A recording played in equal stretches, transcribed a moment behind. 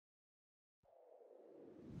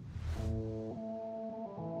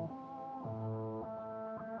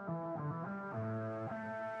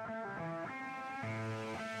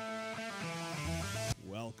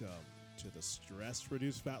Stress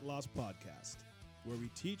Reduce Fat Loss podcast, where we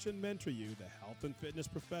teach and mentor you, the health and fitness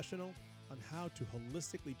professional, on how to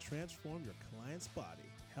holistically transform your client's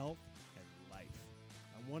body, health, and life.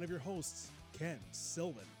 I'm one of your hosts, Ken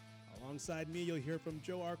Sylvan. Alongside me, you'll hear from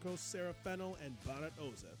Joe Arcos, Sarah Fennell, and Bharat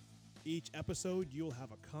Oza. Each episode, you'll have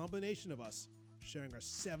a combination of us sharing our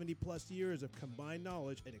 70-plus years of combined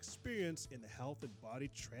knowledge and experience in the health and body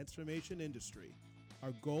transformation industry.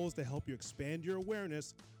 Our goal is to help you expand your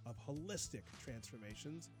awareness of holistic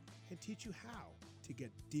transformations and teach you how to get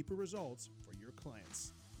deeper results for your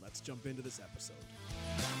clients. Let's jump into this episode.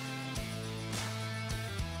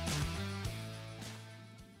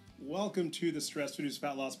 Welcome to the Stress Reduce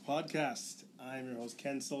Fat Loss podcast. I'm your host,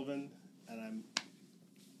 Ken Sylvan, and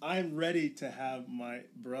I'm ready to have my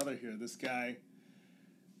brother here, this guy,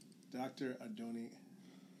 Dr. Adoni.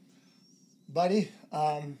 Buddy,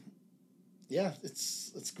 yeah,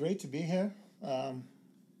 it's great to be here.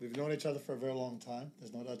 We've known each other for a very long time.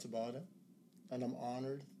 There's no doubts about it. And I'm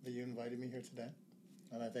honored that you invited me here today.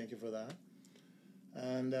 And I thank you for that.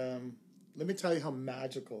 And let me tell you how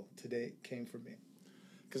magical today came for me.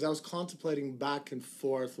 Because I was contemplating back and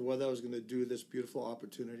forth whether I was going to do this beautiful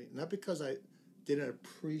opportunity. Not because I didn't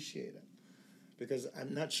appreciate it. Because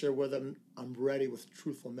I'm not sure whether I'm ready with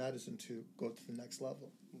Truthful Medicine to go to the next level.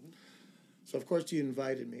 Mm-hmm. So, of course, you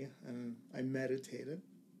invited me, and I meditated.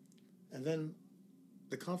 And then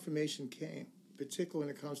the confirmation came, particularly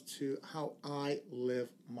when it comes to how I live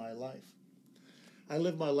my life. I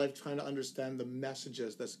live my life trying to understand the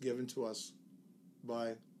messages that's given to us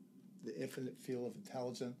by the infinite field of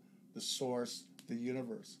intelligence, the source, the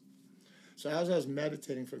universe. So as I was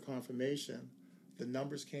meditating for confirmation, the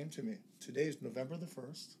numbers came to me. Today is November the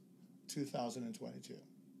 1st, 2022.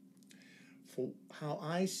 For how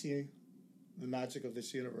I see the magic of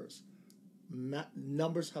this universe,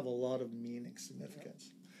 numbers have a lot of meaning,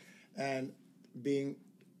 significance. And being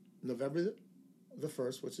November the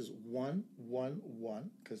 1st, which is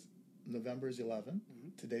 111, because November is 11,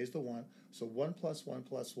 today's the 1, so 1 plus 1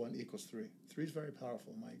 plus 1 equals 3. 3 is very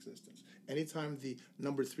powerful in my existence. Anytime the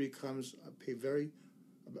number 3 comes,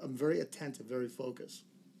 I'm very attentive, very focused.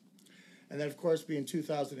 And then, of course, being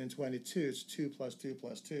 2022, it's 2 plus 2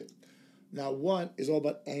 plus 2. Now, 1 is all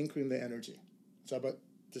about anchoring the energy. It's all about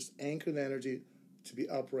just anchoring the energy to be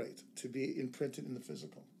upright, to be imprinted in the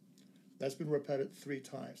physical. That's been repeated 3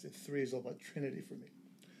 times. The 3 is all about Trinity for me.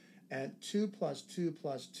 And 2 plus 2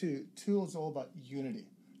 plus 2, 2 is all about unity.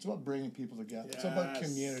 It's about bringing people together. Yes. It's about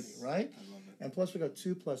community, right? I love it. And plus we got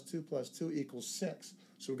 2 plus 2 plus 2 equals 6.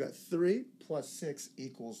 So we've got 3 plus 6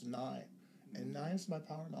 equals 9. And 9 is my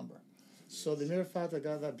power number. So the mere fact I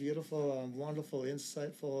got that beautiful, wonderful,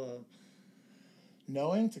 insightful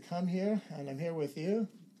knowing to come here, and I'm here with you,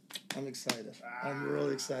 I'm excited. I'm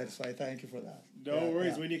really excited, so I thank you for that. No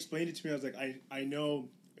worries. When you explained it to me, I was like, I know,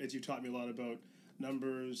 as you taught me a lot about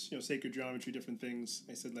numbers, sacred geometry, different things.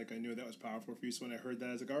 I said, I knew that was powerful for you. So when I heard that,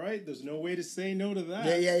 I was like, all right, there's no way to say no to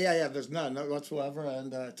that. Yeah. There's none whatsoever.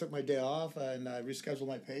 And I took my day off, and I rescheduled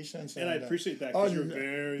my patients. And I appreciate that, because you're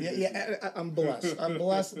very busy. Yeah, I'm blessed. I'm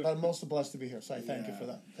blessed, but I'm also blessed to be here. So I thank you for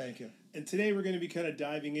that. Thank you. And today we're going to be kind of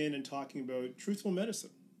diving in and talking about truthful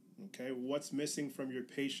medicine. Okay, what's missing from your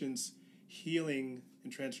patient's healing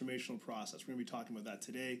and transformational process. We're going to be talking about that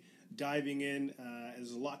today. Diving in,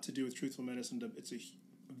 there's a lot to do with truthful medicine. I'm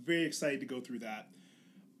very excited to go through that.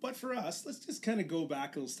 But for us, let's just kind of go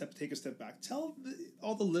back take a step back. Tell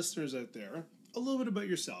all the listeners out there a little bit about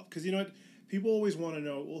yourself, because you know what, people always want to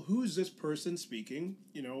know, well, who is this person speaking?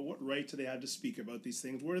 What right do they have to speak about these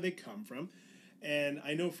things? Where do they come from? And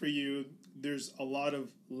I know for you, there's a lot of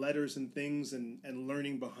letters and things and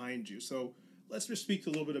learning behind you. So let's just speak a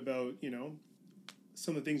little bit about,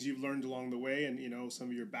 some of the things you've learned along the way, and, some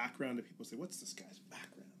of your background that people say, what's this guy's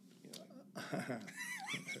background?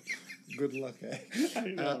 Good luck, eh? I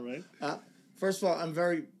know, right? First of all, I'm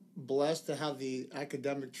very blessed to have the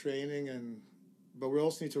academic training, but we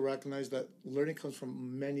also need to recognize that learning comes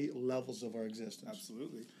from many levels of our existence.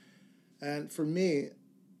 Absolutely. And for me,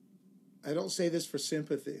 I don't say this for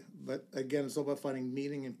sympathy, but again, it's all about finding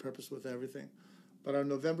meaning and purpose with everything. But on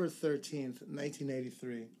November 13th,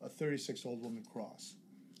 1983, a 36-year-old woman crossed.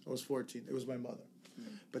 I was 14. It was my mother.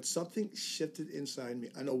 Mm-hmm. But something shifted inside me,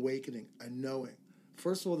 an awakening, a knowing.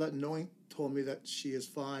 First of all, that knowing told me that she is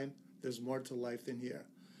fine. There's more to life than here.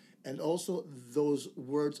 And also, those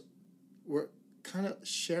words were kind of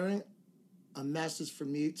sharing a message for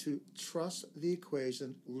me to trust the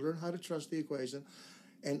equation, learn how to trust the equation,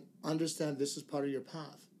 and understand this is part of your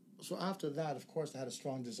path. So after that, of course, I had a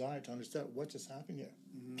strong desire to understand what just happened here.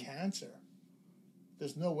 Mm-hmm. Cancer.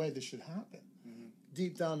 There's no way this should happen. Mm-hmm.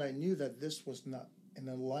 Deep down, I knew that this was not in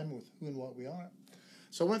alignment with who and what we are.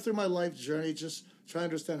 So I went through my life journey just trying to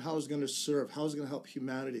understand how I was going to serve, how I was going to help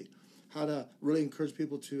humanity, how to really encourage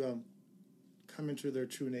people to come into their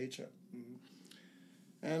true nature. Mm-hmm.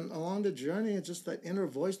 And along the journey, it's just that inner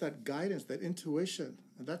voice, that guidance, that intuition.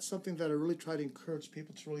 And that's something that I really try to encourage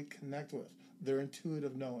people to really connect with, their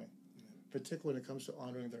intuitive knowing, particularly when it comes to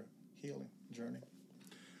honoring their healing journey.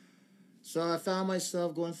 So I found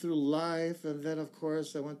myself going through life, and then, of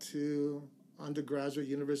course, I went to undergraduate,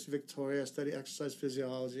 University of Victoria. I studied exercise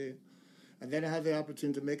physiology. And then I had the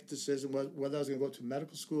opportunity to make a decision whether I was going to go to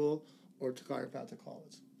medical school or to chiropractic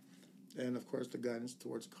college. And, of course, the guidance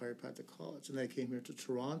towards chiropractic college. And then I came here to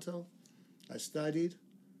Toronto. I studied.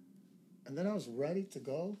 And then I was ready to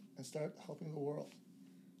go and start helping the world.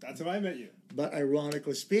 That's how I met you. But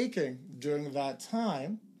ironically speaking, during that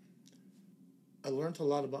time, I learned a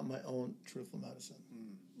lot about my own truthful medicine.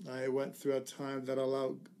 I went through a time that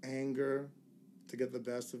allowed anger to get the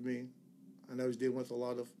best of me. And I was dealing with a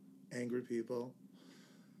lot of angry people.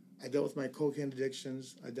 I dealt with my cocaine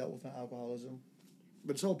addictions. I dealt with my alcoholism.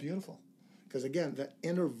 But it's all beautiful. Because again, that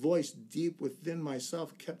inner voice deep within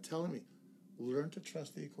myself kept telling me, learn to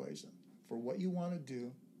trust the equation. For what you want to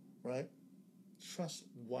do, right? Trust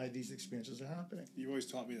why these experiences are happening. You always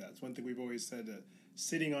taught me that. It's one thing we've always said,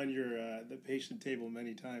 sitting on your the patient table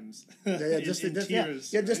many times. Just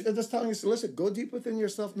tears. Right? Just telling us, listen, go deep within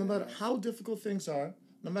yourself, no matter how difficult things are,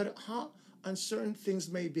 no matter how uncertain things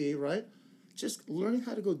may be, right? Just learning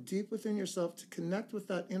how to go deep within yourself to connect with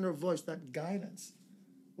that inner voice, that guidance,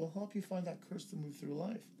 will help you find that courage to move through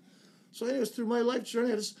life. So anyways, through my life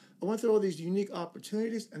journey, I went through all these unique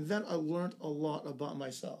opportunities, and then I learned a lot about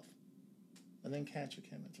myself. And then cancer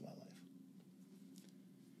came into my life.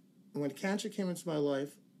 And when cancer came into my life,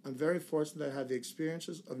 I'm very fortunate that I had the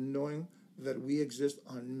experiences of knowing that we exist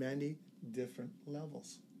on many different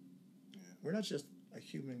levels. Yeah. We're not just a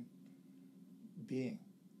human being.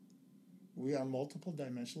 We are multiple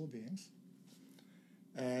dimensional beings.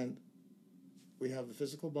 And we have the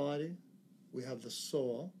physical body, we have the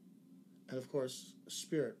soul, and of course,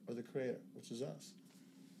 spirit, or the creator, which is us.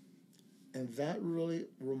 And that really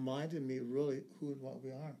reminded me really who and what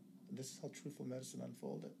we are. And this is how Truthful Medicine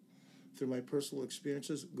unfolded. Through my personal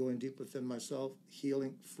experiences, going deep within myself,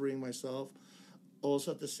 healing, freeing myself,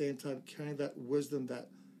 also at the same time carrying that wisdom, that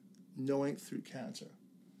knowing through cancer.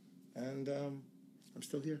 And I'm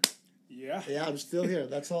still here. Yeah. Yeah, I'm still here.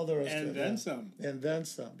 That's all there is to it. And then some. And then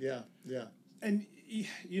some, yeah. And,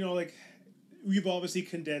 like, we've obviously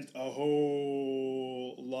condensed a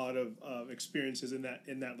whole lot of experiences in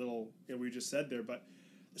that little, we just said there, but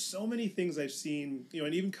so many things I've seen,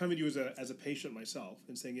 and even coming to you as a patient myself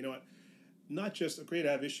and saying, you know what, not just, great,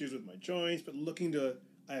 I have issues with my joints, but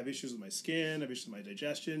I have issues with my skin, I have issues with my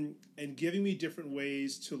digestion, and giving me different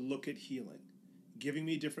ways to look at healing, giving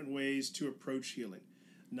me different ways to approach healing,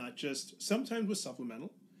 not just, sometimes was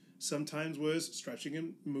supplemental, sometimes was stretching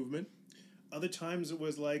and movement, other times it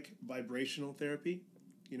was like vibrational therapy,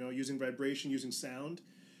 using vibration, using sound,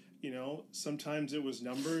 sometimes it was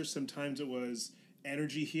numbers, sometimes it was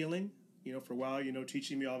energy healing, for a while,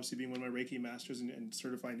 teaching me, obviously being one of my Reiki masters and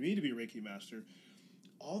certifying me to be a Reiki master.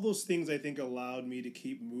 All those things I think allowed me to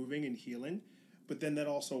keep moving and healing, but then that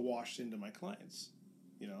also washed into my clients,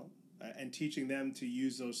 and teaching them to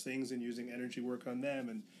use those things and using energy work on them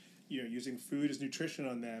and, using food as nutrition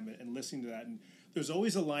on them and listening to that. And there's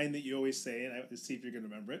always a line that you always say, and I see if you're going to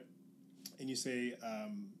remember it, and you say,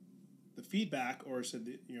 the feedback, or said,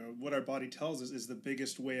 what our body tells us is the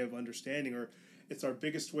biggest way of understanding, or it's our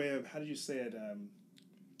biggest way of, how did you say it?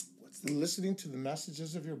 Listening to the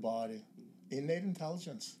messages of your body. Innate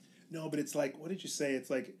intelligence. No, but it's like, what did you say? It's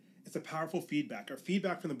like, it's a powerful feedback. Our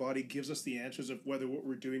feedback from the body gives us the answers of whether what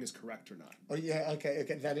we're doing is correct or not. Oh, yeah, okay.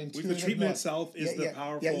 That intuitive. The treatment itself is the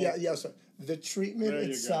powerful. Yeah. So the treatment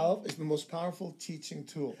itself is the most powerful teaching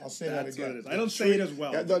tool. I'll say that again. That's what it is. I don't say it as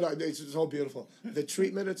well. Yeah, no, it's so beautiful. The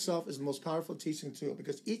treatment itself is the most powerful teaching tool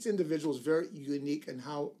because each individual is very unique in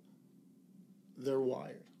how they're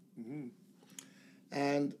wired. Mm-hmm.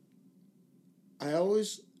 And I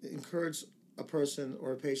always encourage a person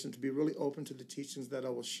or a patient to be really open to the teachings that I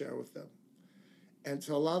will share with them and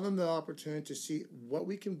to allow them the opportunity to see what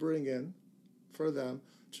we can bring in for them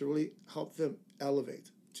to really help them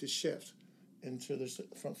elevate, to shift into this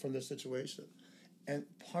from this situation. And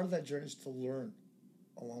part of that journey is to learn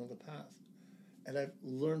along the path. And I've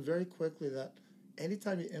learned very quickly that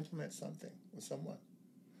anytime you implement something with someone,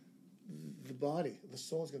 the body, the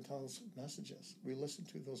soul is going to tell us messages. We listen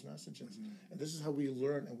to those messages. Mm-hmm. And this is how we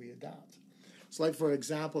learn and we adapt. So like, for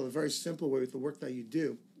example, a very simple way with the work that you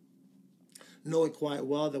do, know it quite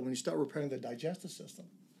well that when you start repairing the digestive system,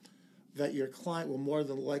 that your client will more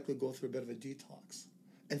than likely go through a bit of a detox.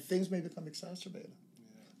 And things may become exacerbated.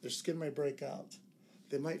 Their skin may break out.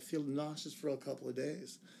 They might feel nauseous for a couple of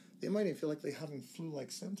days. They might even feel like they're having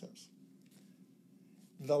flu-like symptoms.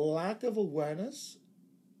 The lack of awareness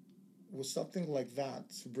with something like that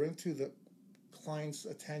to bring to the client's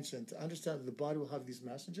attention, to understand that the body will have these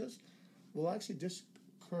messages, will actually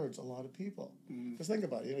discourage a lot of people. Because think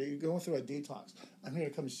about it, you're going through a detox. I'm here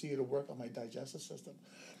to come see you to work on my digestive system.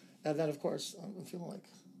 And then, of course, I'm feeling like,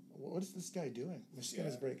 what is this guy doing? My skin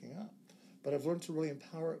is breaking out. But I've learned to really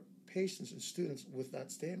empower patients and students with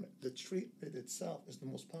that statement. The treatment itself is the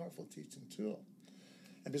most powerful teaching tool.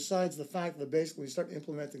 And besides the fact that basically you start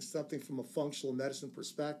implementing something from a functional medicine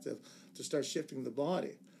perspective to start shifting the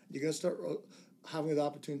body, you're going to start having the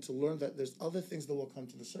opportunity to learn that there's other things that will come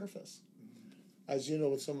to the surface. As you know,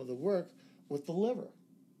 with some of the work with the liver,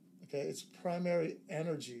 okay, its primary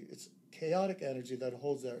energy, its chaotic energy that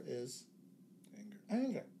holds there is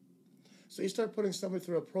anger. So you start putting somebody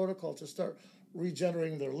through a protocol to start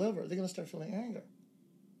regenerating their liver, they're going to start feeling anger.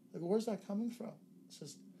 Like, where's that coming from? It's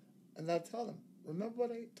just, and I tell them, remember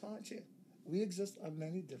what I taught you. We exist on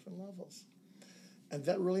many different levels. And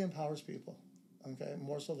that really empowers people, okay,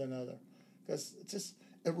 more so than other. Because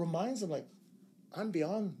it reminds them, like, I'm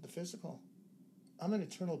beyond the physical. I'm an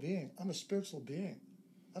eternal being. I'm a spiritual being.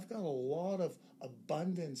 I've got a lot of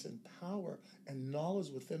abundance and power and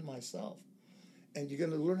knowledge within myself. And you're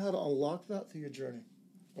going to learn how to unlock that through your journey,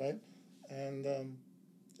 right? And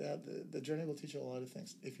the journey will teach you a lot of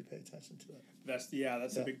things if you pay attention to it. That's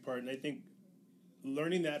a big part. And I think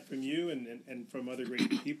learning that from you and from other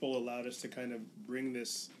great people allowed us to kind of bring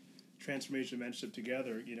this transformation mentorship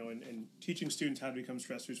together, and teaching students how to become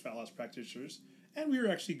stress-free fat loss practitioners. And we were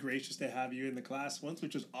actually gracious to have you in the class once,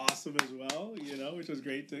 which was awesome as well, which was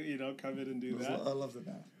great to, come in and do that. I love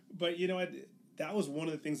that. But, that was one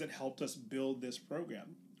of the things that helped us build this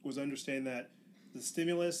program, was understanding that the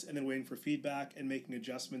stimulus and then waiting for feedback and making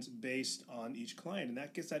adjustments based on each client. And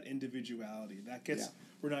that gets that individuality. That gets,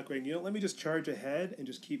 we're not going, let me just charge ahead and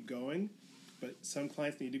just keep going. But some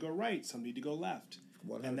clients need to go right, some need to go left.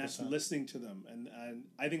 100%. And that's listening to them. And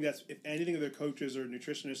I think that's, if anything, of their coaches or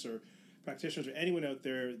nutritionists or practitioners or anyone out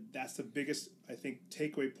there, that's the biggest, I think,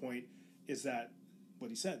 takeaway point is that what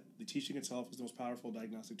he said, the teaching itself is the most powerful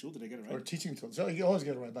diagnostic tool. Did I get it right? Or teaching tool. So you always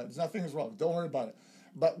get it right, but there's nothing is wrong. Don't worry about it.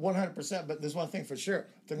 But 100%, but there's one thing for sure,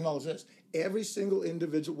 to acknowledge this. Every single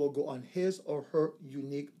individual will go on his or her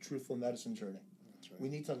unique truthful medicine journey. That's right. We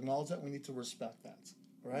need to acknowledge that. We need to respect that,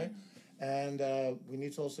 right? And we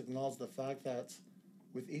need to also acknowledge the fact that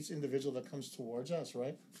with each individual that comes towards us,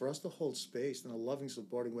 right, for us to hold space in a loving,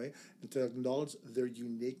 supporting way and to acknowledge their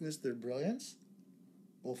uniqueness, their brilliance,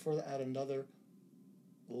 will further add another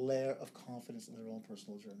layer of confidence in their own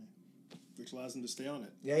personal journey. Which allows them to stay on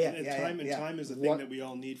it. Time is the thing that we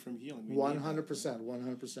all need from healing.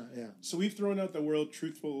 100%, yeah. So we've thrown out the word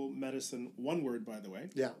truthful medicine, one word, by the way.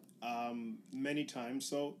 Yeah. Many times.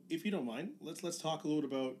 So if you don't mind, let's talk a little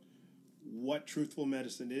about what truthful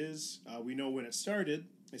medicine is. We know when it started.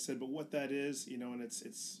 I said, but what that is, and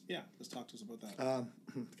it's let's talk to us about that.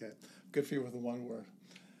 Okay. Good for you with the one word.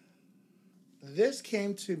 This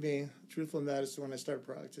came to me, truthful medicine, when I started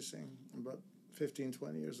practicing about 15,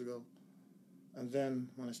 20 years ago. And then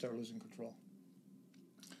when I started losing control.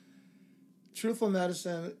 Truthful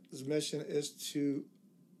Medicine's mission is to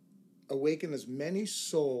awaken as many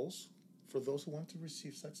souls, for those who want to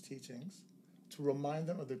receive such teachings, to remind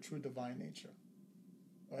them of their true divine nature,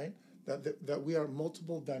 right? That we are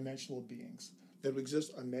multiple dimensional beings that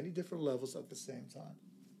exist on many different levels at the same time.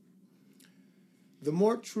 The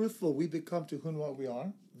more truthful we become to who and what we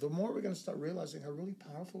are, the more we're going to start realizing how really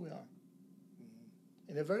powerful we are.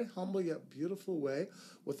 In a very humble yet beautiful way,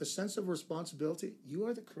 with a sense of responsibility, you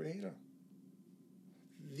are the creator.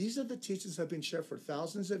 These are the teachings that have been shared for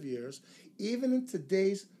thousands of years. Even in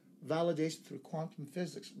today's validation through quantum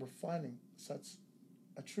physics, we're finding such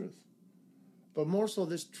a truth. But more so,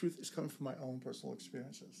 this truth is coming from my own personal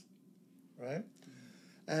experiences, right?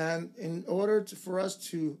 And in order for us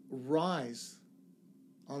to rise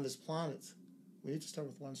on this planet, we need to start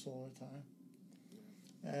with one soul at a time.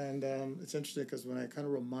 And it's interesting because when I kind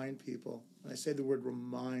of remind people, and I say the word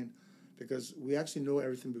remind because we actually know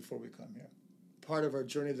everything before we come here. Part of our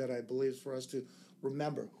journey that I believe is for us to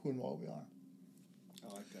remember who and what we are.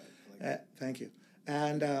 I like that. Thank you.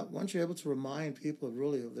 And once you're able to remind people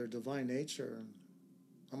really of their divine nature and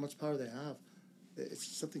how much power they have,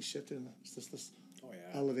 it's something shifted in them. It's just this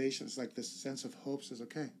elevation. It's like this sense of hope says,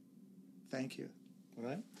 okay, thank you. All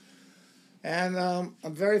right? And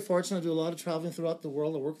I'm very fortunate to do a lot of traveling throughout the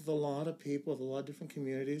world. I work with a lot of people, with a lot of different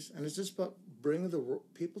communities. And it's just about bringing the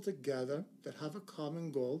people together that have a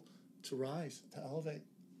common goal to rise, to elevate,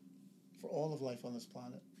 for all of life on this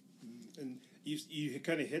planet. And you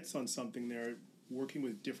kind of hits on something there, working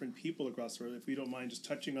with different people across the world. If we don't mind just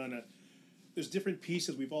touching on there's different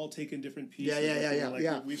pieces. We've all taken different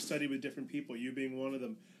pieces. We've studied with different people, you being one of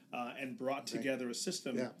them, and brought together a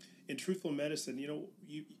system. Yeah. In Truthful Medicine,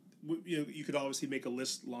 you could obviously make a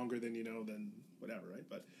list longer than whatever, right?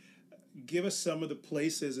 But give us some of the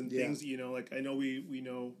places and things, like I know we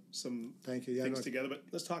know some things together, but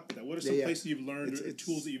let's talk about that. What are some places you've learned or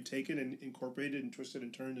tools that you've taken and incorporated and twisted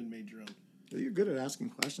and turned and made your own? You're good at asking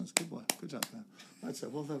questions. Good boy. Good job, man. That's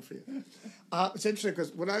it. Well done for you. It's interesting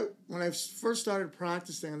because when I first started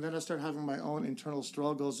practicing and then I started having my own internal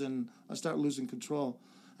struggles and I started losing control,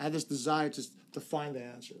 I had this desire to find the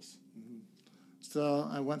answers. Mm-hmm. So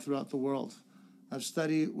I went throughout the world. I've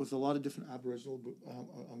studied with a lot of different Aboriginal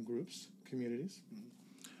groups, communities. Mm-hmm.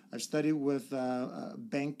 I've studied with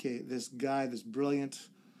Benke, this guy, this brilliant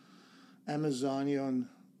Amazonian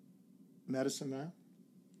medicine man.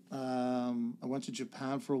 I went to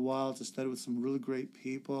Japan for a while to study with some really great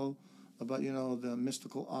people about, the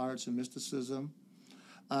mystical arts and mysticism.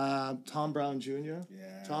 Tom Brown Jr.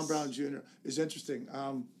 Yes. Tom Brown Jr. is interesting.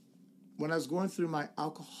 When I was going through my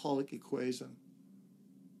alcoholic equation,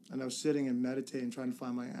 and I was sitting and meditating, trying to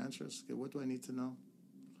find my answers, okay, what do I need to know?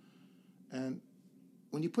 And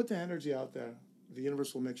when you put the energy out there, the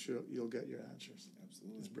universe will make sure you'll get your answers.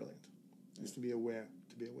 Absolutely. It's brilliant. It's to be aware,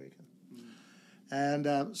 to be awakened. Mm.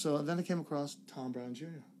 And so then I came across Tom Brown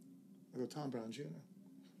Jr. I go, Tom Brown Jr.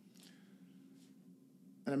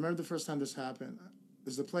 And I remember the first time this happened.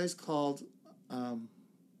 There's a place called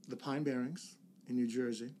the Pine Barrens in New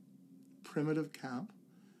Jersey, primitive camp.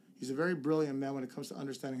 He's a very brilliant man when it comes to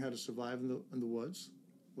understanding how to survive in the woods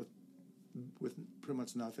with pretty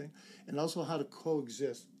much nothing, and also how to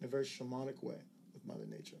coexist in a very shamanic way with Mother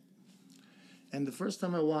Nature. And the first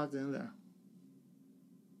time I walked in there,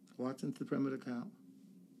 I walked into the primitive camp,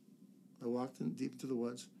 I walked in deep into the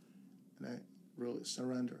woods, and I really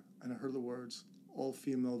surrender. And I heard the words, all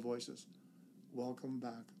female voices, "Welcome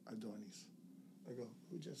back, Adonis." I go,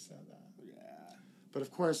 who just said that? Yeah. But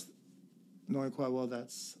of course, knowing quite well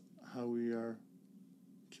that's how we are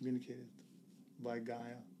communicated by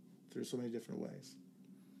Gaia through so many different ways.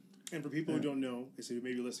 And for people who don't know, so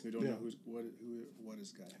maybe listening who don't know what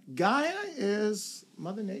is Gaia? Gaia is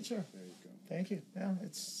Mother Nature. There you go. Thank you. Yeah,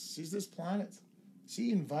 she's this planet.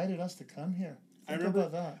 She invited us to come here. I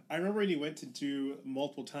remember when you went to do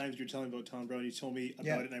multiple times. You're telling about Tom Brown. You told me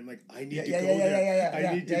about it, and I'm like, I need to go there.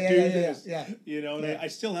 I need to do this. Yeah. I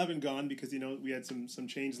still haven't gone because we had some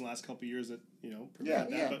change in the last couple of years that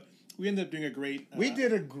prevented that. But we ended up doing a great. We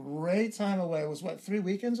did a great time away. It was 3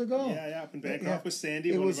 weekends ago. Yeah, up in Bangkok with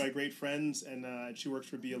Sandy, one of my great friends, and she works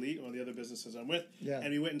for Be Elite, one of the other businesses I'm with. Yeah.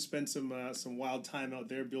 And we went and spent some wild time out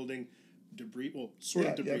there building debris,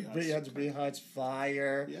 debris huts. Debris huts,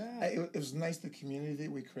 fire. Yeah. It was nice, the community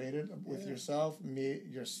we created with yourself, me,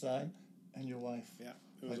 your son, and your wife. Yeah,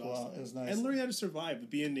 it was awesome. Wow, it was nice. And learning how to survive,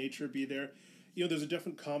 be in nature, be there. There's a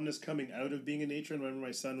different calmness coming out of being in nature. And I remember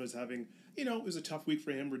my son was having, it was a tough week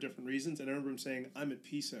for him for different reasons. And I remember him saying, I'm at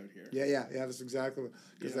peace out here. Yeah, that's exactly what,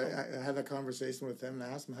 because I had that conversation with him and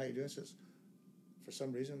I asked him, how you doing? He says, for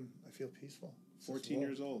some reason, I feel peaceful. 14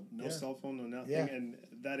 years old, no cell phone, no nothing. Yeah. And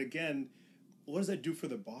that, again, what does that do for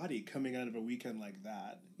the body coming out of a weekend like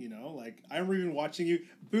that? Like I remember even watching you,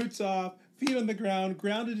 boots off, feet on the ground,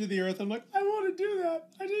 grounded to the earth. I'm like, I want to do that.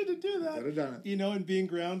 I need to do that. Could have done it. And being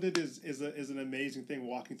grounded is an amazing thing.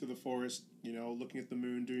 Walking through the forest, looking at the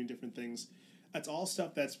moon, doing different things. That's all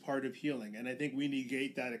stuff that's part of healing. And I think we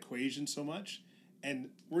negate that equation so much. And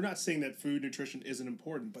we're not saying that food, nutrition isn't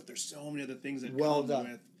important, but there's so many other things that come with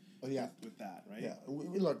that, right? Yeah.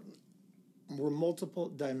 Look, we're multiple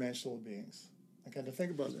dimensional beings. Okay, to think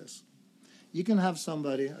about this. You can have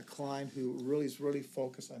somebody, a client, who is really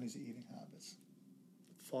focused on his eating habits,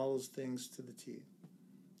 follows things to the T,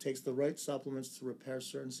 takes the right supplements to repair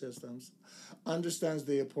certain systems, understands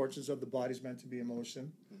the importance of the body's meant to be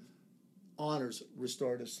emotion, honors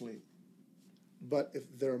restorative sleep. But if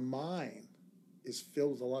their mind is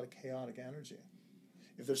filled with a lot of chaotic energy,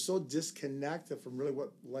 if they're so disconnected from really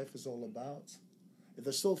what life is all about, if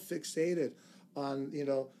they're so fixated on,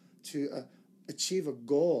 to achieve a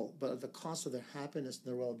goal, but at the cost of their happiness and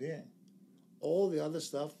their well-being, all the other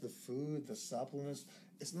stuff, the food, the supplements,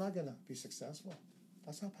 it's not going to be successful.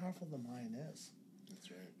 That's how powerful the mind is. That's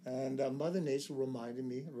right. And Mother Nature reminded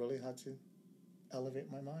me really how to elevate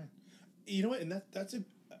my mind. You know what? And that's an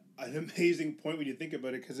amazing point when you think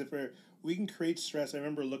about it, because if we can create stress. I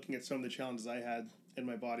remember looking at some of the challenges I had in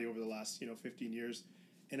my body over the last 15 years,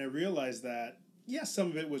 and I realized that some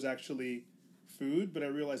of it was actually food, but I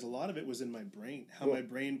realized a lot of it was in my brain, how my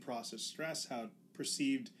brain processed stress, how it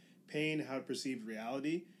perceived pain, how it perceived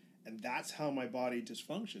reality, and that's how my body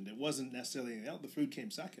dysfunctioned. It wasn't necessarily anything else. The food came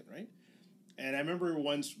second, right? And I remember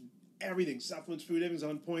once everything, supplements, food, everything's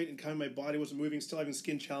on point, and kind of my body wasn't moving, still having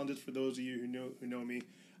skin challenges for those of you who know me,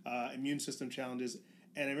 immune system challenges.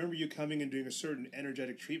 And I remember you coming and doing a certain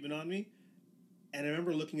energetic treatment on me. And I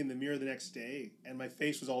remember looking in the mirror the next day, and my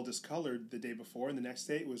face was all discolored the day before, and the next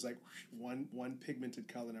day it was like one pigmented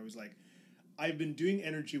color, and I was like, I've been doing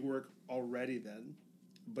energy work already then,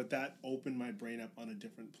 but that opened my brain up on a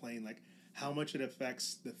different plane, like how much it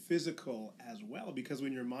affects the physical as well, because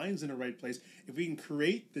when your mind's in the right place, if we can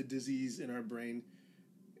create the disease in our brain,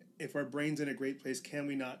 if our brain's in a great place, can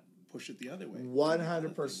we not push it the other way?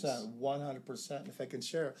 100%, 100%. If I can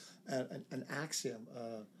share an axiom,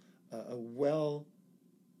 a well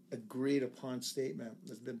agreed upon statement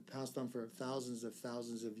that's been passed on for thousands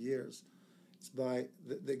of years.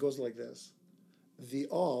 It goes like this. The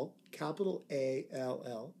all, capital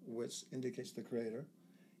A-L-L, which indicates the creator,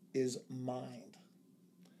 is mind.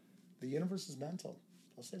 The universe is mental.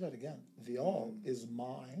 I'll say that again. The all is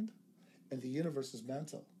mind, and the universe is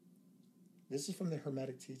mental. This is from the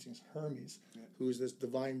Hermetic teachings. Hermes, who is this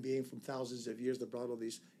divine being from thousands of years that brought all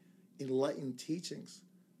these enlightened teachings.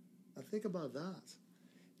 Now think about that.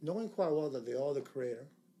 Knowing quite well that the all, the creator,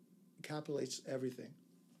 encapsulates everything,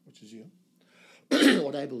 which is you,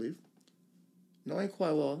 what I believe. Knowing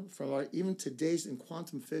quite well from our, even today's in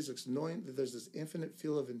quantum physics, knowing that there's this infinite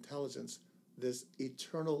field of intelligence, this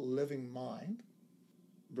eternal living mind,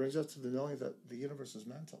 brings us to the knowing that the universe is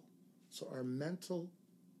mental. So our mental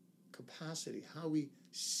capacity, how we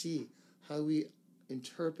see, how we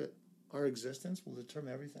interpret our existence will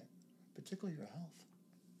determine everything, particularly your health.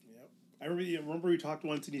 Yep. I remember we talked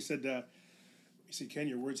once and you said, Ken,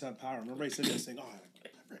 your words have power. Remember I said this thing,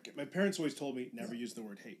 my parents always told me never use the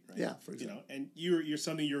word hate, right? Yeah, for example. And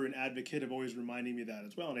you're an advocate of always reminding me that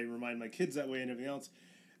as well, and I remind my kids that way and everything else.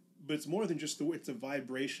 But it's more than just it's a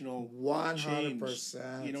vibrational 100%.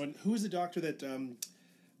 change. And who's the doctor that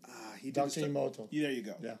he did Dr. Emoto. Yeah, there you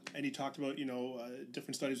go. Yeah. And he talked about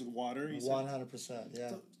different studies with water. 100%.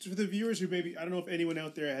 Yeah. So for the viewers who maybe, I don't know if anyone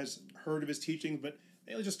out there has heard of his teachings, but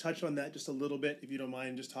maybe just touch on that just a little bit, if you don't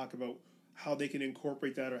mind. Just talk about how they can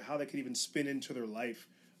incorporate that, or how they can even spin into their life.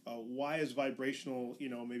 Why is vibrational,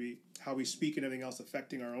 maybe how we speak and everything else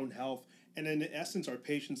affecting our own health, and in essence, our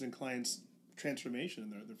patients' and clients' transformation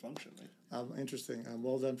and their function, right? Interesting.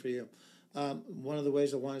 Well done for you. One of the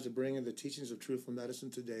ways I wanted to bring in the teachings of Truthful Medicine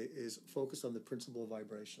today is focus on the principle of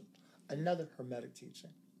vibration. Another Hermetic teaching.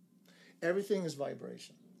 Everything is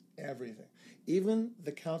vibration. Everything. Even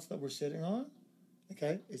the couch that we're sitting on,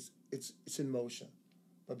 okay, it's in motion.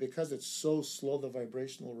 But because it's so slow, the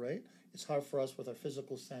vibrational rate, it's hard for us with our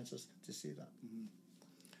physical senses to see that. Mm-hmm.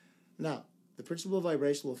 Now, the principle of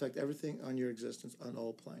vibration will affect everything on your existence on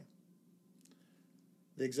all plane.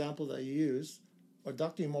 The example that you use are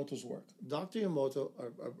Dr. Emoto's work. Dr. Emoto,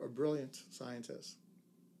 a brilliant scientist,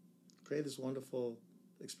 created this wonderful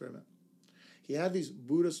experiment. He had these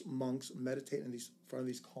Buddhist monks meditate in front of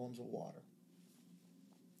these columns of water.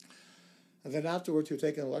 And then afterwards, he would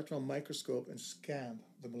take an electron microscope and scan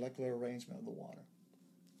the molecular arrangement of the water.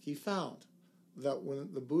 He found that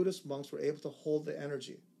when the Buddhist monks were able to hold the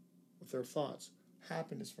energy with their thoughts,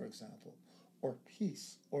 happiness, for example, or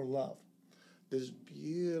peace or love, this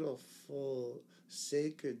beautiful,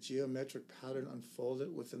 sacred geometric pattern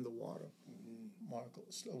unfolded within the water,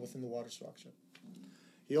 within the water structure.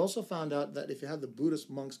 He also found out that if you had the Buddhist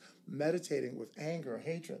monks meditating with anger or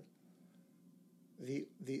hatred, the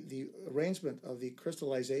arrangement of the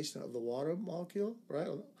crystallization of the water molecule, right,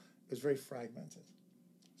 is very fragmented.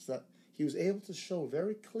 So that he was able to show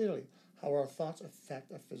very clearly how our thoughts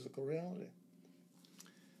affect our physical reality.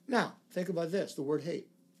 Now, think about this, the word hate.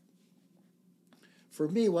 For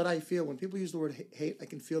me, what I feel, when people use the word hate, I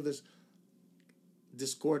can feel this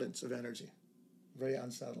discordance of energy. Very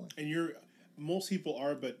unsettling. And most people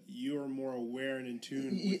are, but you're more aware and in tune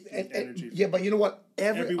with energy. Yeah, but you know what?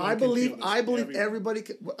 I believe everybody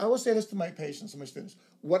can. I will say this to my patients and my students.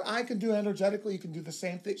 What I can do energetically, you can do the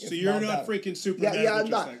same thing. So you're not freaking Superman. Yeah, I'm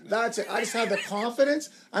not. That's it. I just have the confidence.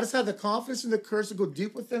 I just have the confidence and the courage to go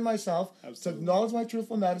deep within myself, to acknowledge my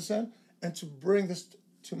truthful medicine, and to bring this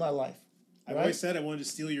to my life. I've always said I wanted to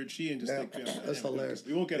steal your chi and just that's hilarious.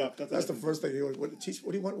 We won't get up. That's the first thing. What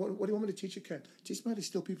do you want me to teach you, Ken? Teach me how to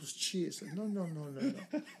steal people's chi. I said, no.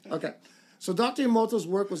 Okay. So Dr. Emoto's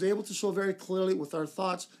work was able to show very clearly with our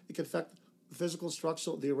thoughts, it can affect the physical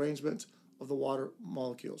structure, the arrangement of the water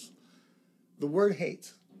molecules. The word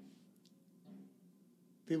hate.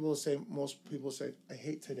 Most people say, I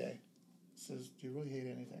hate today. says, do you really hate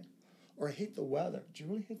anything? Or I hate the weather. Do you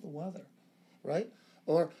really hate the weather? Right?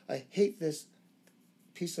 Or I hate this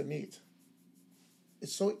piece of meat.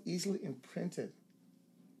 It's so easily imprinted.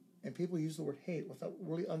 And people use the word hate without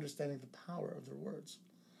really understanding the power of their words.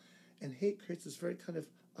 And hate creates this very kind of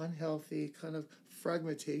unhealthy kind of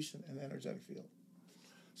fragmentation in the energetic field.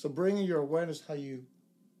 So bringing your awareness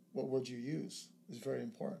what words you use is very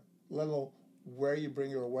important. Let alone where you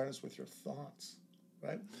bring your awareness with your thoughts,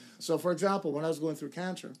 right? So for example, when I was going through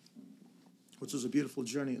cancer, which was a beautiful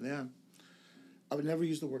journey in the end, I would never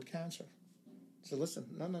use the word cancer. So listen,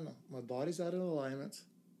 no. My body's out of alignment.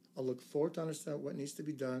 I'll look forward to understand what needs to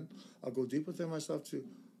be done. I'll go deep within myself to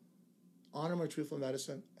honor my truthful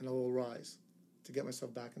medicine, and I will rise to get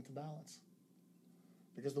myself back into balance.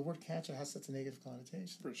 Because the word cancer has such a negative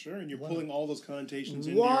connotation. For sure, and you're pulling all those connotations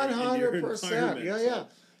into 100%. your environment. Yeah.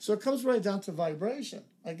 So it comes right down to vibration.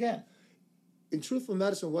 Again, in truthful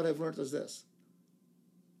medicine, what I've learned is this.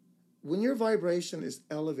 When your vibration is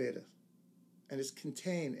elevated and it's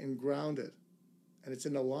contained and grounded and it's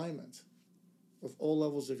in alignment with all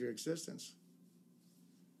levels of your existence,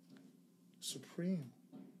 supreme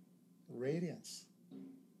radiance,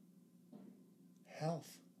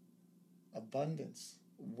 health, abundance,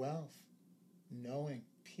 wealth, knowing,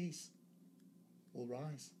 peace will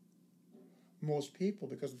rise. Most people,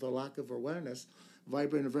 because of the lack of awareness,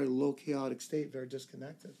 vibrate in a very low, chaotic state, very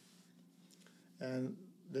disconnected. And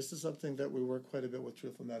this is something that we work quite a bit with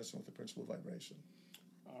Truthful Medicine with the principle of vibration.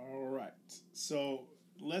 All right. So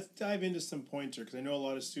let's dive into some pointer, because I know a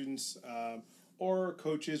lot of students or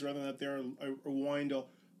coaches, rather than that they're rewind,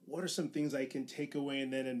 what are some things I can take away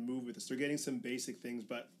and move with this? They're getting some basic things,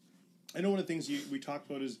 but I know one of the things we talked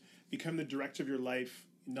about is become the director of your life,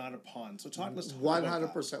 not a pawn. So let's talk 100%.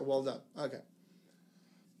 About that. Well done. Okay.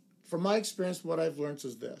 From my experience, what I've learned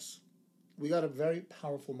is this. We got a very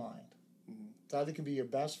powerful mind. It either can be your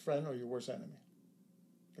best friend or your worst enemy.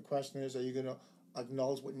 The question is, are you going to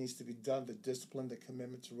acknowledge what needs to be done, the discipline, the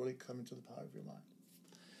commitment to really come into the power of your mind?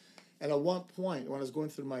 And at one point, when I was going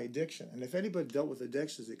through my addiction, and if anybody dealt with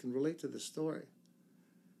addictions, they can relate to this story,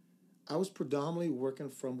 I was predominantly working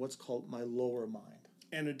from what's called my lower mind.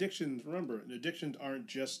 And addictions, remember, addictions aren't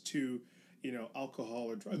just to, alcohol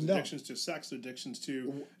or drugs. No. Addictions to sex, addictions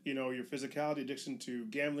to, your physicality, addiction to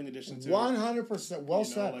gambling, addiction to 100%. Well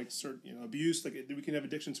said. Like certain, abuse. Like we can have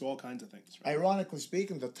addiction to all kinds of things. Right? Ironically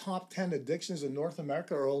speaking, the top 10 addictions in North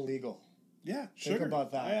America are all legal. Yeah, Think sugar.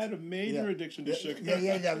 about that. I had a major addiction to sugar.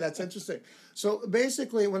 Yeah. That's interesting. So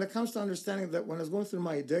basically, when it comes to understanding that when I was going through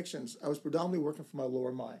my addictions, I was predominantly working from my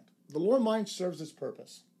lower mind. The lower mind serves its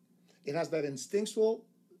purpose. It has that instinctual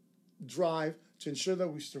drive to ensure that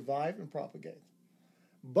we survive and propagate.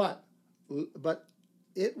 But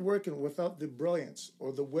it working without the brilliance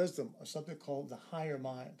or the wisdom or something called the higher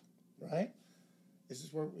mind, right? This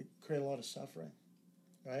is where we create a lot of suffering,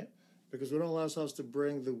 right? Because we don't allow ourselves to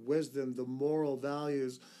bring the wisdom, the moral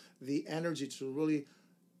values, the energy to really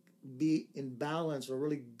be in balance or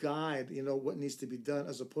really guide, what needs to be done,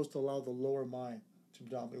 as opposed to allow the lower mind to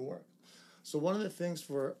predominantly work. So one of the things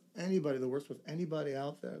for anybody that works with anybody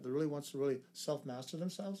out there that really wants to really self-master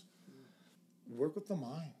themselves, work with the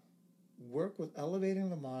mind. Work with elevating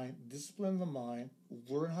the mind, discipline the mind,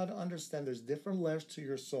 learn how to understand there's different layers to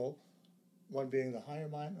your soul, one being the higher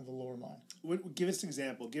mind and the lower mind. Give us an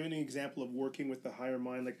example. Give an example of working with the higher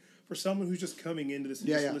mind. Like for someone who's just coming into this and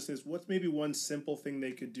listening to this, what's maybe one simple thing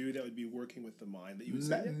they could do that would be working with the mind that you would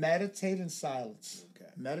say? Meditate in silence.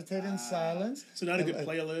 Okay. Meditate in silence. So not a good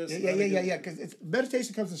playlist. Yeah. Because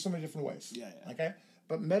meditation comes in so many different ways. Yeah. Okay.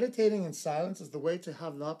 But meditating in silence is the way to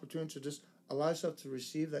have an opportunity to just allow yourself to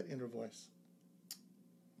receive that inner voice.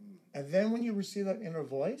 And then when you receive that inner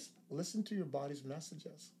voice, listen to your body's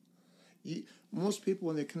messages. Most people,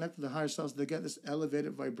 when they connect with the higher selves, they get this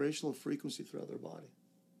elevated vibrational frequency throughout their body,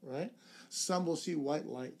 right? Some will see white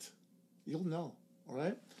light. You'll know, all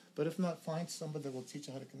right? But if not, find somebody that will teach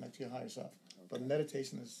you how to connect to your higher self. Okay. But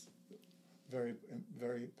meditation is very,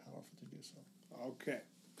 very powerful to do so. Okay.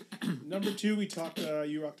 Number 2, you talked about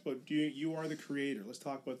you are the creator. Let's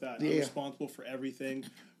talk about that. I'm responsible for everything,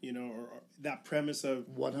 or that premise of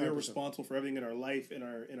 100%. We're responsible for everything in our life, in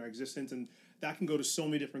our existence, and that can go to so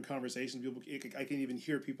many different conversations. I can even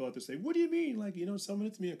hear people out there say, "What do you mean? Like, someone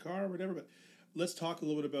hits me in a car or whatever." But let's talk a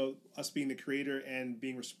little bit about us being the creator and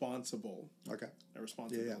being responsible. Okay. Our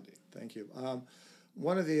responsibility. Yeah. Thank you.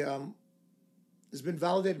 One of the it's been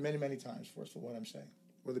validated many, many times for us for what I'm saying,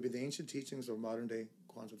 whether it be the ancient teachings or modern day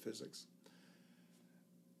quantum physics.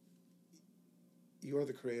 You are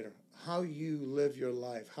the creator. How you live your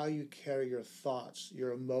life, how you carry your thoughts,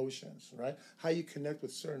 your emotions, right? How you connect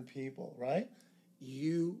with certain people, right?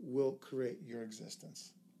 you will create your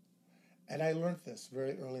existence. And I learned this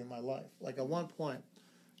very early in my life. Like at one point,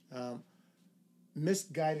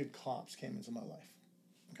 misguided cops came into my life.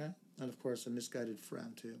 Okay? And of course, a misguided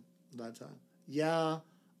friend too at that time. Yeah,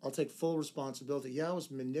 I'll take full responsibility. Yeah, I was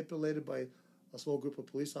manipulated by a small group of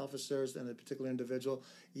police officers and a particular individual.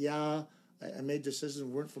 Yeah, I made decisions that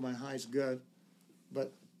weren't for my highest good.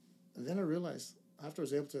 But then I realized, after I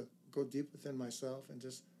was able to go deep within myself and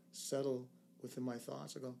just settle within my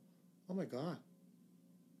thoughts, I go, oh my God,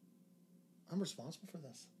 I'm responsible for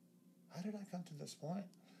this. How did I come to this point?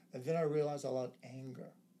 And then I realized I allowed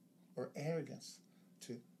anger or arrogance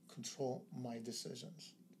to control my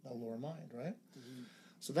decisions, the lower mind, right? Mm-hmm.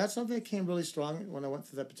 So that's something that came really strong when I went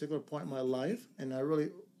through that particular point in my life, and I really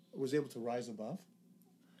was able to rise above.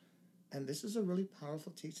 And this is a really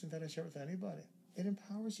powerful teaching that I share with anybody. It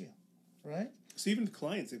empowers you, right? So even if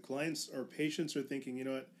clients or patients are thinking, you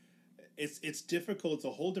know what, it's difficult. It's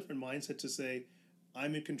a whole different mindset to say,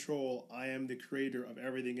 I'm in control. I am the creator of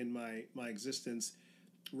everything in my existence.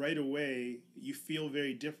 Right away, you feel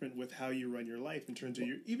very different with how you run your life in terms of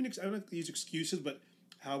your, even, I don't have to use excuses, but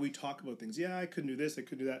how we talk about things. Yeah, I couldn't do this. I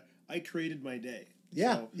couldn't do that. I created my day.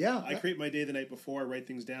 Yeah, so yeah. I create my day the night before. I write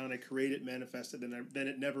things down. I create it, manifest it, and then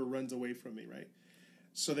it never runs away from me, right?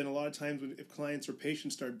 So then a lot of times if clients or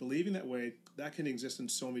patients start believing that way, that can exist in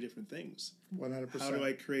so many different things. 100%. How do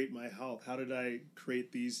I create my health? How did I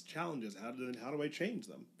create these challenges? How do I change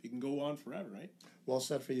them? You can go on forever, right? Well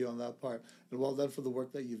said for you on that part. And well done for the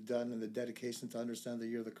work that you've done and the dedication to understand that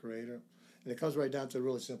you're the creator. And it comes right down to a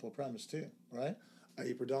really simple premise too, right? Are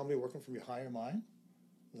you predominantly working from your higher mind?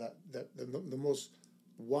 The most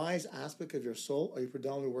wise aspect of your soul? Are you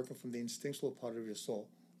predominantly working from the instinctual part of your soul,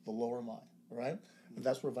 the lower mind, right? Mm-hmm. And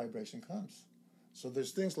that's where vibration comes. So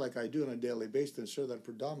there's things like I do on a daily basis to ensure that I'm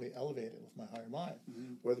predominantly elevated with my higher mind,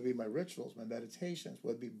 mm-hmm. whether it be my rituals, my meditations,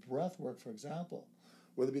 whether it be breath work, for example,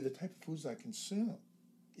 whether it be the type of foods I consume,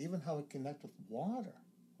 even how I connect with water,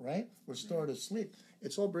 right? Restorative sleep.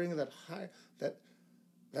 It's all bringing that high, that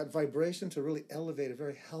vibration to really elevate a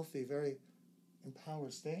very healthy, very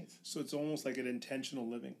empowered state. So it's almost like an intentional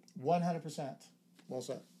living. 100%. Well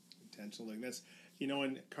said. Intentional living. That's,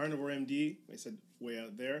 in Carnivore MD, I said, way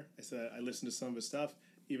out there, I said, I listened to some of his stuff.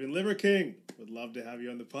 Even Liver King would love to have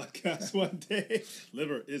you on the podcast one day.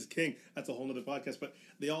 Liver is king. That's a whole nother podcast. But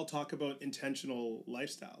they all talk about intentional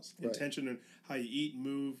lifestyles. Right. Intention in how you eat,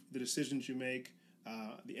 move, the decisions you make,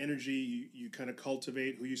 the energy you kind of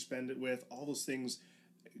cultivate, who you spend it with. All those things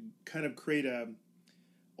kind of create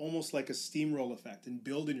almost like a steamroll effect and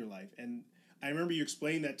build in your life. And I remember you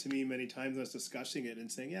explained that to me many times when I was discussing it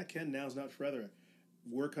and saying, yeah, Ken, now's not forever.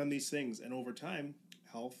 Work on these things. And over time,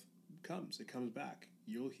 health comes. It comes back.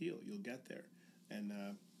 You'll heal. You'll get there. And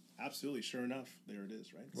absolutely, sure enough, there it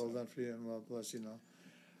is, right? Well done for you, and well bless you.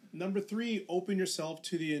 Number 3, open yourself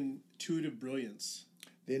to the intuitive brilliance.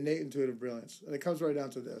 The innate intuitive brilliance. And it comes right down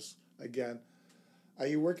to this. Again, are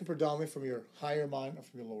you working predominantly from your higher mind or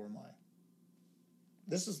from your lower mind?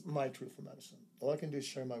 This is my truthful medicine. All I can do is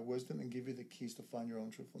share my wisdom and give you the keys to find your own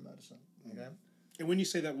truthful medicine. Okay? And when you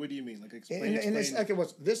say that, what do you mean? Like explain.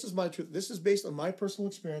 This is my truth. This is based on my personal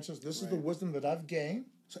experiences. This is the wisdom that I've gained.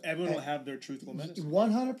 So everyone will have their truthful medicine.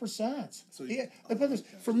 100%. So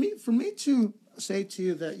for me to say to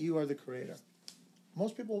you that you are the creator,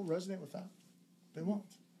 most people won't resonate with that. They won't.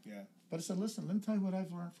 Yeah. But I said, listen, let me tell you what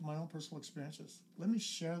I've learned from my own personal experiences. Let me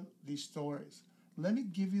share these stories. Let me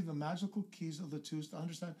give you the magical keys of the tools to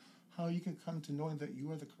understand how you can come to knowing that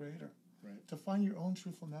you are the creator. Right. To find your own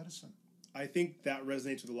truthful medicine. I think that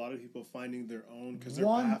resonates with a lot of people finding their own, because their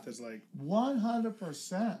path is like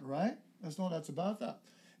 100%, right? That's no that's about that.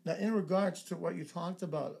 Now, in regards to what you talked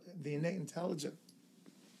about, the innate intelligence,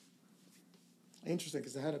 interesting,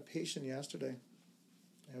 because I had a patient yesterday.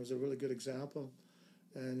 It was a really good example,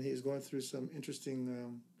 and he's going through some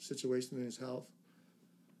interesting situation in his health.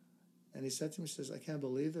 And he said to me, he says, I can't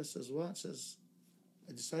believe this. Says, what? Says,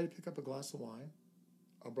 I decided to pick up a glass of wine.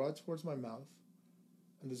 I brought it towards my mouth.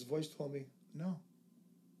 And this voice told me, no,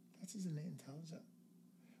 that's his innate intelligence.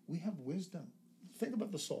 We have wisdom. Think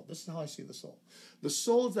about the soul. This is how I see the soul. The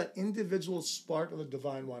soul is that individual spark of the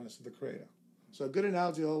divine oneness of the creator. So a good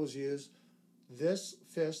analogy I always use, this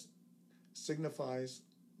fist signifies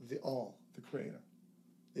the all, the creator.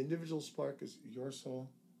 The individual spark is your soul,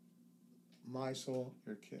 my soul,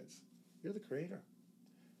 your kids. You're the creator.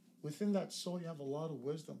 Within that soul, you have a lot of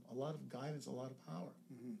wisdom, a lot of guidance, a lot of power.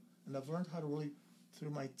 Mm-hmm. And I've learned how to really,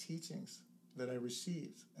 through my teachings that I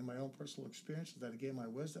received and my own personal experiences that I gave my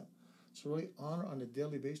wisdom, so really honor on a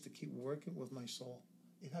daily basis to keep working with my soul.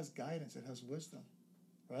 It has guidance. It has wisdom,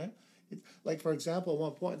 right? Like, for example, at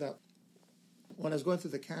one point that when I was going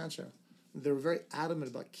through the cancer, they were very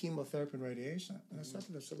adamant about chemotherapy and radiation. And I said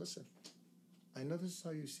to them, I said, listen, I know this is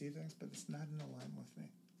how you see things, but it's not in alignment with me,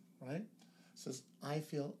 right? Says, I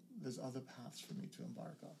feel there's other paths for me to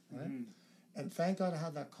embark on, right? Mm-hmm. And thank God I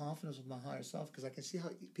have that confidence with my higher self, because I can see how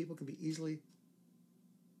people can be easily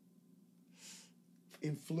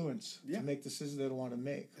influenced to make decisions they don't want to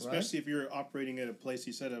make. Especially if you're operating at a place,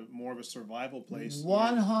 you said, more of a survival place.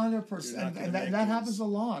 100%. And that happens a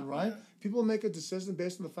lot, right? Yeah. People make a decision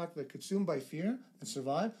based on the fact that they're consumed by fear and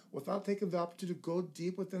survive without taking the opportunity to go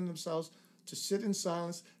deep within themselves, to sit in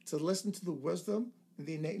silence, to listen to the wisdom and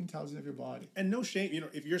the innate intelligence of your body. And no shame. You know,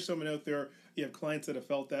 if you're someone out there, you have clients that have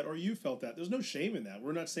felt that, or you felt that, there's no shame in that.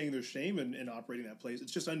 We're not saying there's shame in operating that place.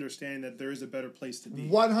 It's just understanding that there is a better place to be.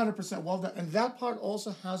 100%. Well done. And that part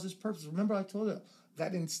also has its purpose. Remember, I told you,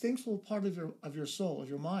 that instinctual part of your soul, of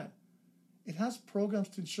your mind, it has programs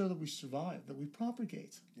to ensure that we survive, that we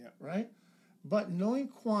propagate, right? But knowing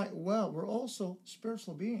quite well, we're also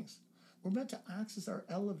spiritual beings. We're meant to access our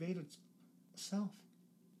elevated self,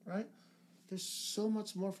 right? There's so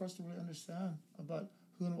much more for us to really understand about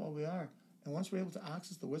who and what we are. And once we're able to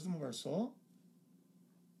access the wisdom of our soul,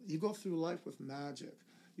 you go through life with magic.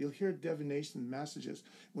 You'll hear divination messages.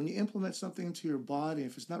 When you implement something into your body,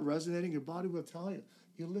 if it's not resonating, your body will tell you.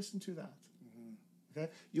 You listen to that. Mm-hmm.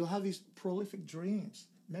 Okay? You'll have these prolific dreams.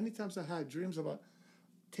 Many times I had dreams about,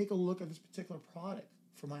 take a look at this particular product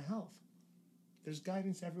for my health. There's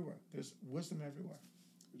guidance everywhere. There's wisdom everywhere.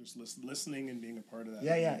 You're just listening and being a part of that.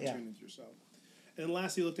 Yeah. Tuning into yourself. And then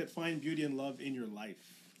lastly, you looked at find beauty and love in your life.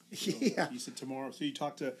 So you said tomorrow. So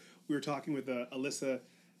we were talking with Alyssa.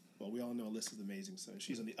 Well, we all know Alyssa's amazing. So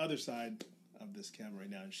she's on the other side of this camera right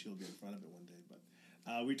now, and she'll be in front of it one day.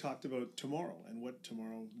 But we talked about tomorrow and what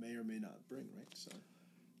tomorrow may or may not bring, right? So,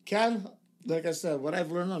 Ken, like I said, what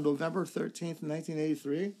I've learned on November 13th,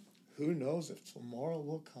 1983, who knows if tomorrow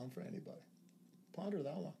will come for anybody. Ponder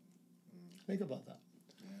that one. Think about that.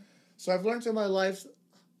 Yeah. So I've learned in my life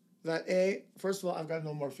that first of all, I've got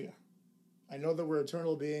no more fear. I know that we're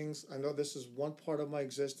eternal beings. I know this is one part of my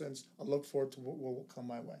existence. I look forward to what will come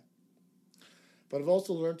my way. But I've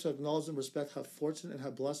also learned to acknowledge and respect how fortunate and how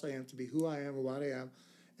blessed I am to be who I am and what I am,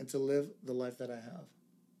 and to live the life that I have.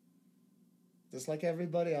 Just like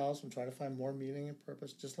everybody else, I'm trying to find more meaning and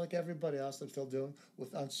purpose. Just like everybody else, I'm still dealing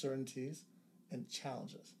with uncertainties and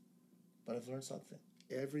challenges. But I've learned something.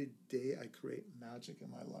 Every day I create magic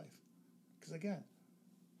in my life. Because again,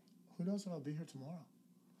 who knows if I'll be here tomorrow?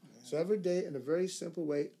 Yeah. So every day, in a very simple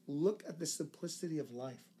way, look at the simplicity of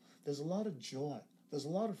life. There's a lot of joy. There's a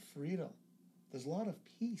lot of freedom. There's a lot of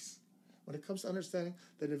peace. When it comes to understanding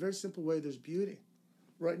that in a very simple way, there's beauty.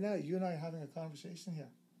 Right now, you and I are having a conversation here.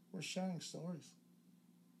 We're sharing stories.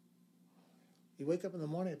 You wake up in the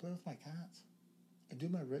morning, I play with my cats. I do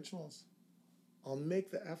my rituals. I'll make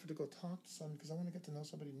the effort to go talk to someone because I want to get to know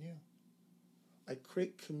somebody new. I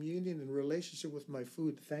create communion and relationship with my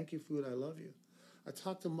food. Thank you, food. I love you. I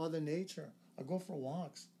talk to Mother Nature. I go for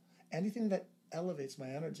walks. Anything that elevates my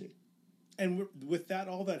energy. And with that,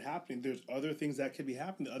 all that happening, there's other things that could be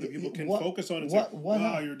happening that other people can focus on and say,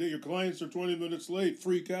 "Wow, your clients are 20 minutes late.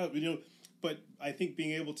 Freak out." But I think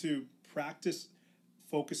being able to practice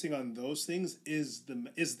focusing on those things is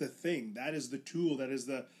the thing. That is the tool. That is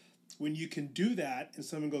when you can do that, and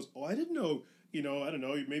someone goes, "Oh, I didn't know." I don't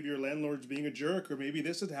know, maybe your landlord's being a jerk, or maybe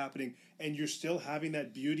this is happening, and you're still having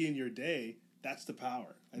that beauty in your day. That's the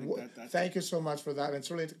power. I think Thank you so much for that. And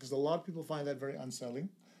certainly, because a lot of people find that very unsettling,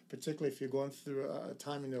 particularly if you're going through a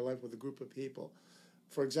time in your life with a group of people.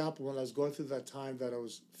 For example, when I was going through that time that I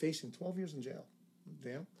was facing 12 years in jail,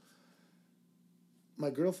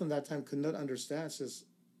 my girlfriend that time could not understand. Says,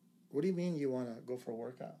 "What do you mean you want to go for a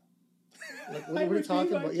workout? Like, what are you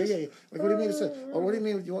talking about? Yeah. Like, what do you mean? Or what do you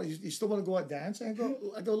mean you still want to go out dancing?"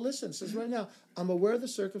 I go, listen. Says, right now, I'm aware of the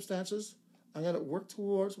circumstances. I'm going to work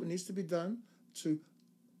towards what needs to be done to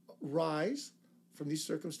rise from these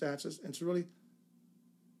circumstances and to really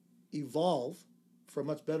evolve for a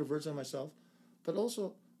much better version of myself. But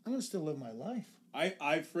also, I'm going to still live my life.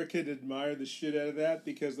 I freaking admire the shit out of that,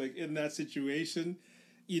 because like in that situation,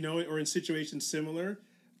 or in situations similar,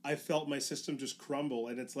 I felt my system just crumble,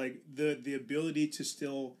 and it's like the ability to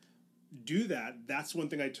still do that. That's one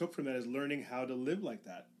thing I took from that, is learning how to live like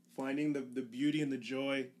that, finding the beauty and the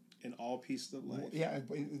joy in all pieces of life. Yeah,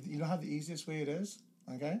 you know how the easiest way it is?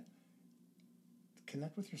 Okay?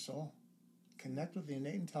 Connect with your soul. Connect with the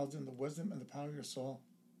innate intelligence, the wisdom, and the power of your soul.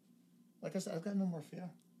 Like I said, I've got no more fear.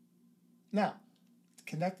 Now,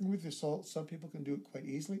 connecting with your soul, some people can do it quite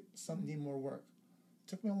easily. Some need more work. It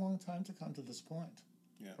took me a long time to come to this point.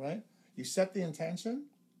 Yeah. Right? You set the intention,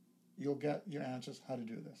 you'll get your answers how to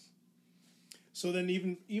do this. So then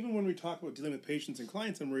even when we talk about dealing with patients and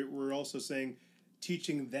clients, and we're also saying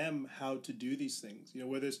teaching them how to do these things,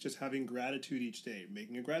 whether it's just having gratitude each day,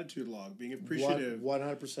 making a gratitude log, being appreciative.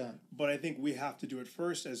 100%. But I think we have to do it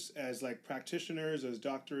first as like practitioners, as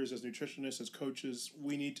doctors, as nutritionists, as coaches.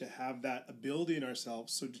 We need to have that ability in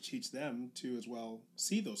ourselves so to teach them to as well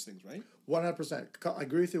see those things, right? 100%. I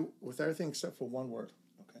agree with you with everything except for one word.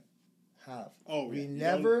 Okay. Have. Oh, we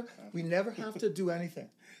yeah. we never have to do anything.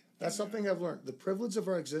 That's something I've learned. The privilege of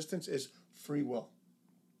our existence is free will.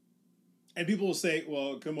 And people will say,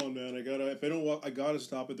 "Well, come on, man! If I don't walk, I gotta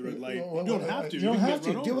stop at the red light." You don't have to. You don't have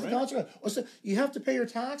to. Deal Deal with the consequences. You have to pay your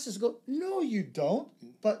taxes. Go. No, you don't.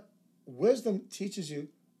 But wisdom teaches you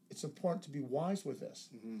it's important to be wise with this.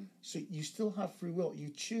 Mm-hmm. So you still have free will.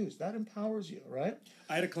 You choose. That empowers you, right?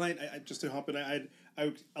 I had a client. I just to hop in.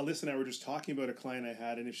 Alyssa and I were just talking about a client I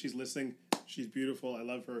had, and if she's listening, she's beautiful. I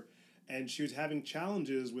love her. And she was having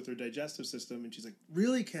challenges with her digestive system, and she's like,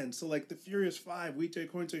 "Really, Ken? So like the Furious 5, wheat, day,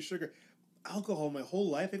 corn, day, sugar." Alcohol my whole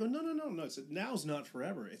life. I go, no. It's now's not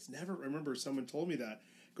forever. It's never. I remember someone told me that.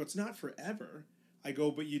 I go, it's not forever. I go,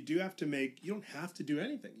 but you do have to you don't have to do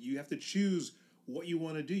anything. You have to choose what you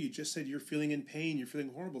want to do. You just said you're feeling in pain. You're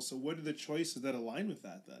feeling horrible. So what are the choices that align with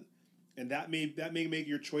that then? And that may make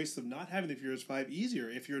your choice of not having the Furious 5 easier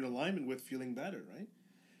if you're in alignment with feeling better, right?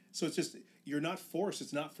 So it's just, you're not forced.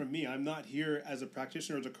 It's not from me. I'm not here as a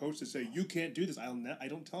practitioner, as a coach to say, you can't do this. I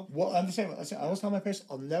don't tell people. Well, I'm the same. I always tell my patients,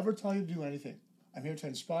 I'll never tell you to do anything. I'm here to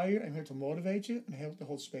inspire you. I'm here to motivate you. I'm here to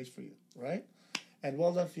hold space for you, right? And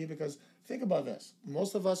well done for you, because think about this.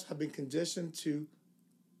 Most of us have been conditioned to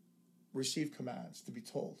receive commands, to be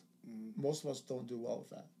told. Mm-hmm. Most of us don't do well with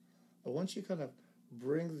that. But once you kind of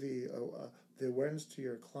bring the awareness to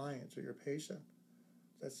your client or your patient,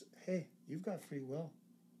 that's, hey, you've got free will.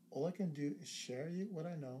 All I can do is share you what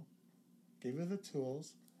I know, give you the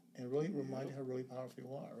tools, and really remind you how really powerful you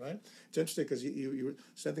are, right? It's interesting because you were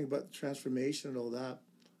saying something about transformation and all that.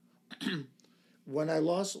 when I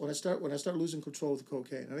started losing control of the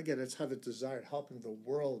cocaine, and again, it's had the desire, helping the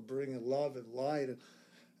world, bringing love and light, and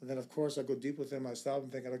then of course I go deep within myself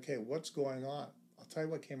and thinking, okay, what's going on? I'll tell you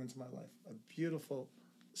what came into my life. A beautiful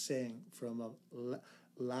saying from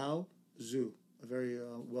Lao Tzu, a very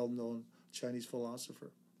well-known Chinese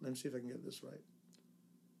philosopher. Let me see if I can get this right.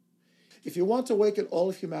 If you want to awaken all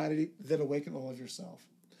of humanity, then awaken all of yourself.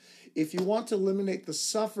 If you want to eliminate the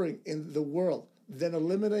suffering in the world, then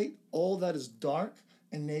eliminate all that is dark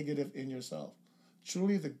and negative in yourself.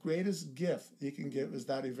 Truly, the greatest gift you can give is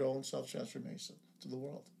that of your own self-transformation to the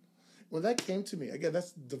world. When that came to me, again,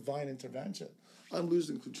 that's divine intervention. I'm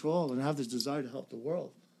losing control and I have this desire to help the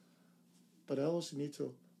world. But I also need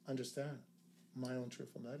to understand my own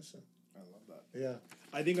truthful medicine. I love that. Yeah.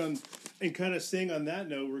 I think and kind of saying on that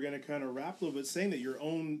note, we're going to kind of wrap a little bit, saying that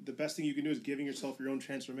the best thing you can do is giving yourself your own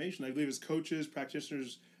transformation. I believe as coaches,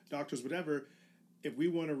 practitioners, doctors, whatever, if we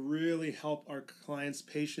want to really help our clients,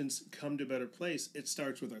 patients come to a better place, it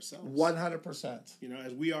starts with ourselves. 100%.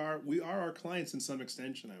 As we are our clients in some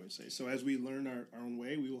extension, I would say. So as we learn our own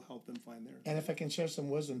way, we will help them find theirs. And if I can share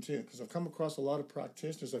some wisdom too, because I've come across a lot of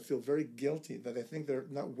practitioners that feel very guilty that they think they're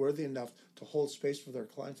not worthy enough to hold space for their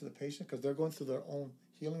clients and the patient because they're going through their own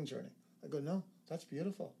healing journey. I go, no, that's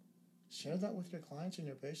beautiful. Share that with your clients and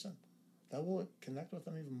your patient. That will connect with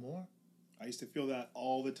them even more. I used to feel that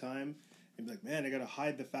all the time. And be like, man, I got to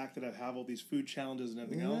hide the fact that I have all these food challenges and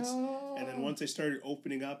everything else. And then once I started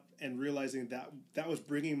opening up and realizing that was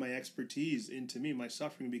bringing my expertise into me, my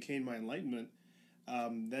suffering became my enlightenment,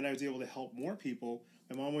 then I was able to help more people.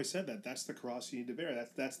 My mom always said that. That's the cross you need to bear.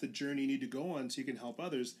 That's the journey you need to go on so you can help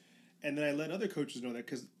others. And then I let other coaches know that,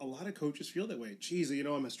 because a lot of coaches feel that way. Geez,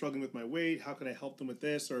 I'm struggling with my weight. How can I help them with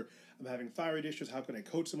this? Or I'm having thyroid issues. How can I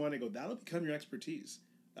coach them on? I go, that'll become your expertise.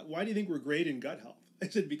 Why do you think we're great in gut health? I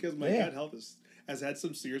said, because my gut health has had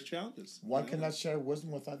some serious challenges. One cannot share wisdom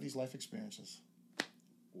without these life experiences.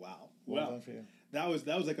 Wow. Well done for you. That was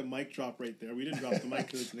like a mic drop right there. We didn't drop the mic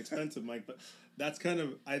because it's an expensive mic, but that's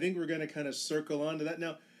I think we're going to kind of circle on to that.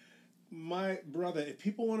 Now, my brother, if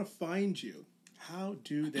people want to find you, how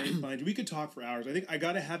do they find you? We could talk for hours. I think I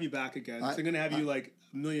got to have you back again. I'm going to have you like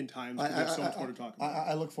a million times. There's so much more to talk about.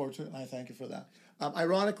 I look forward to it, and I thank you for that.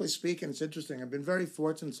 Ironically speaking, it's interesting. I've been very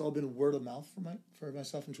fortunate. It's all been word of mouth for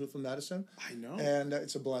myself in Truthful Medicine. I know. And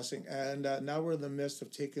it's a blessing. And now we're in the midst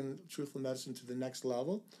of taking Truthful Medicine to the next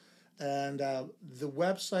level. And the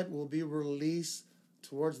website will be released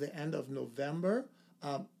towards the end of November,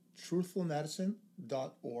 truthfulmedicine.org.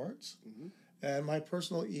 Mm-hmm. And my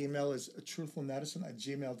personal email is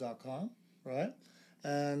truthfulmedicine@gmail.com, right?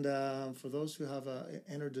 And for those who have an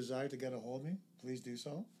inner desire to get a hold of me, please do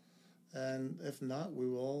so. And if not, we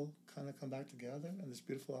will kind of come back together in this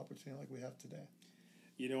beautiful opportunity like we have today.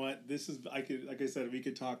 You know what? This is, like I said, we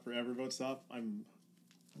could talk forever about stuff. I'm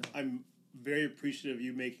very appreciative of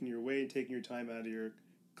you making your way and taking your time out of your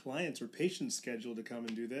clients' or patients' schedule to come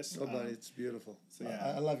and do this. Oh, buddy, it's beautiful. So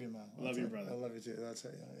yeah, I love you, man. Love you, brother. I love you too. That's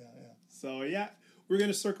it. Yeah. So yeah, we're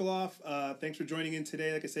gonna circle off. Thanks for joining in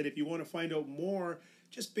today. Like I said, if you want to find out more,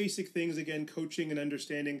 just basic things, again, coaching and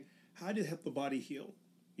understanding how to help the body heal.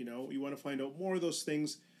 You know, you want to find out more of those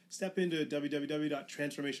things, step into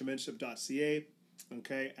www.transformationmentorship.ca.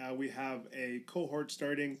 Okay, we have a cohort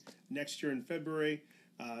starting next year in February.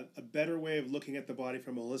 A better way of looking at the body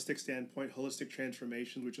from a holistic standpoint, holistic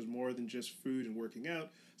transformation, which is more than just food and working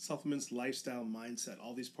out, supplements, lifestyle, mindset.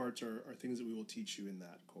 All these parts are things that we will teach you in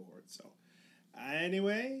that cohort. So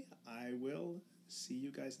anyway, I will see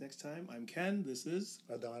you guys next time. I'm Ken. This is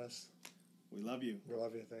Adonis. We love you. We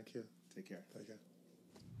love you. Thank you. Take care. Take care.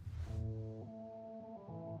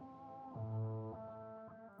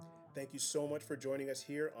 Thank you so much for joining us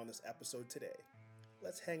here on this episode today.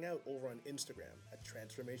 Let's hang out over on Instagram at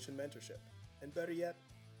Transformation Mentorship. And better yet,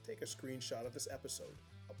 take a screenshot of this episode,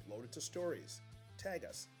 upload it to stories, tag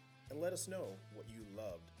us, and let us know what you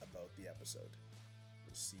loved about the episode.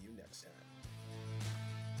 We'll see you next time.